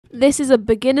This is a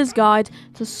beginner's guide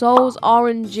to SOLS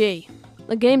RNG.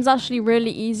 The game's actually really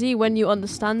easy when you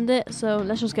understand it, so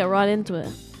let's just get right into it.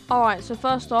 Alright, so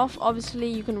first off, obviously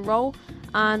you can roll,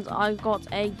 and I got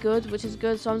a good, which is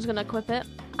good, so I'm just going to equip it.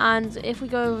 And if we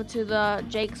go over to the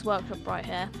Jake's workshop right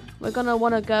here, we're going to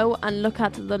want to go and look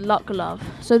at the luck glove.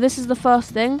 So this is the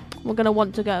first thing we're going to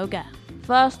want to go get.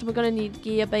 First, we're going to need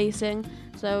gear basing.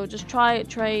 So just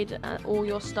trade all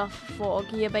your stuff for a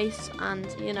gear base, and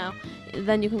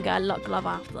then you can get a luck glove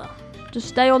after. Just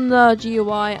stay on the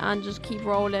GUI and just keep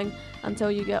rolling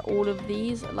until you get all of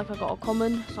these. Like I got a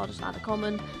common, so I'll just add a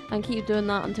common and keep doing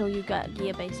that until you get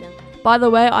gear basing. By the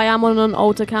way, I am on an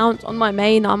old account. On my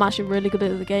main, I'm actually really good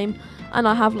at the game, and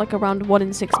I have like around 1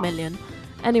 in 6 million.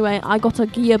 Anyway, I got a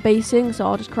gear basing, so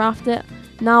I'll just craft it.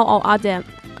 Now I'll add it.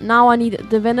 Now I need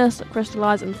Divinus,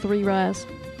 Crystallize, and 3 rares.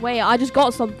 Wait, I just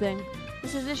got something.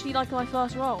 This is literally like my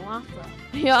first roll after.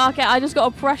 Yeah, okay, I just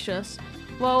got a Precious.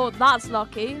 Well, that's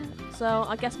lucky. So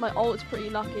I guess my ult's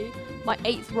pretty lucky. My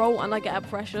 8th roll and I get a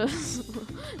Precious.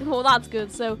 Well, that's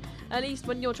good. So at least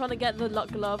when you're trying to get the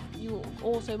luck glove, you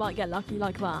also might get lucky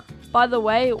like that. By the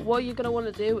way, what you're going to want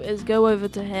to do is go over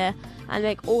to here and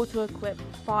make auto-equip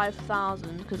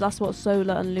 5,000, because that's what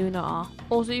Solar and Luna are.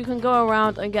 Also, you can go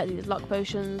around and get these luck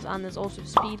potions, and there's also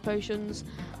speed potions,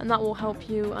 and that will help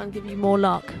you and give you more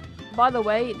luck. By the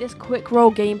way, this quick roll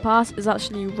game pass is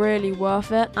actually really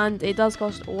worth it, and it does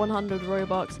cost 100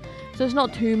 Robux, so it's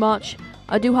not too much.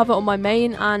 I do have it on my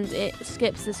main, and it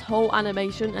skips this whole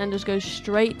animation and just goes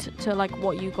straight to like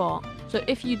what you got. So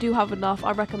if you do have enough,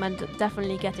 I recommend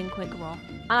definitely getting quick roll.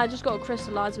 And I just got a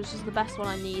Crystallize, which is the best one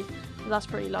I need, so that's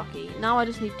pretty lucky. Now I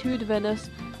just need 2 Divinus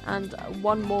and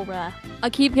 1 more rare. I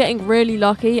keep getting really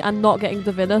lucky and not getting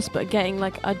Divinus, but getting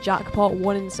like a jackpot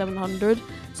 1 in 700,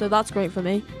 so that's great for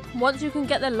me. Once you can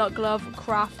get the luck glove,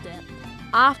 craft it.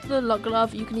 After the luck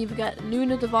glove, you can either get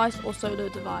Lunar device or Solar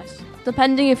device.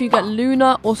 Depending if you get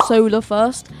Lunar or Solar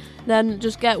first, then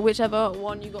just get whichever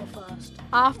one you got first.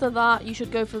 After that, you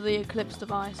should go for the Eclipse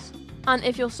device. And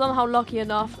if you're somehow lucky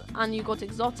enough and you got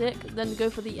Exotic, then go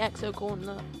for the Exo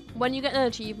Gauntlet. When you get an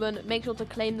achievement, make sure to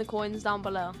claim the coins down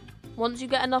below. Once you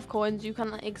get enough coins, you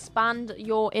can expand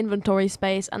your inventory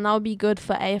space, and that would be good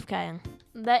for AFKing.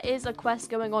 There is a quest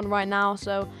going on right now,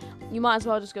 so you might as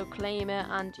well just go claim it,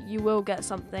 and you will get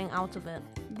something out of it.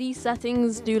 These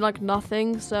settings do like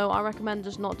nothing, so I recommend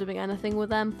just not doing anything with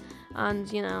them,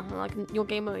 and like your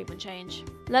game won't even change.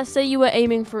 Let's say you were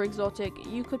aiming for Exotic,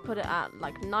 you could put it at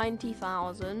like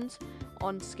 90,000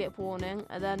 on skip warning,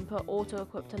 and then put auto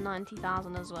equip to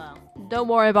 90,000 as well. Don't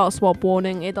worry about swap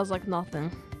warning, it does like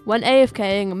nothing. When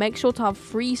AFKing, make sure to have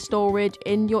free storage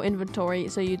in your inventory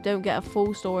so you don't get a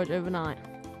full storage overnight.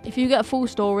 If you get full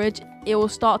storage, it will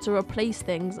start to replace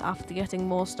things after getting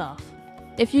more stuff.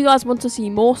 If you guys want to see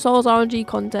more SOLS RNG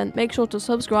content, make sure to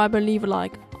subscribe and leave a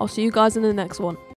like. I'll see you guys in the next one.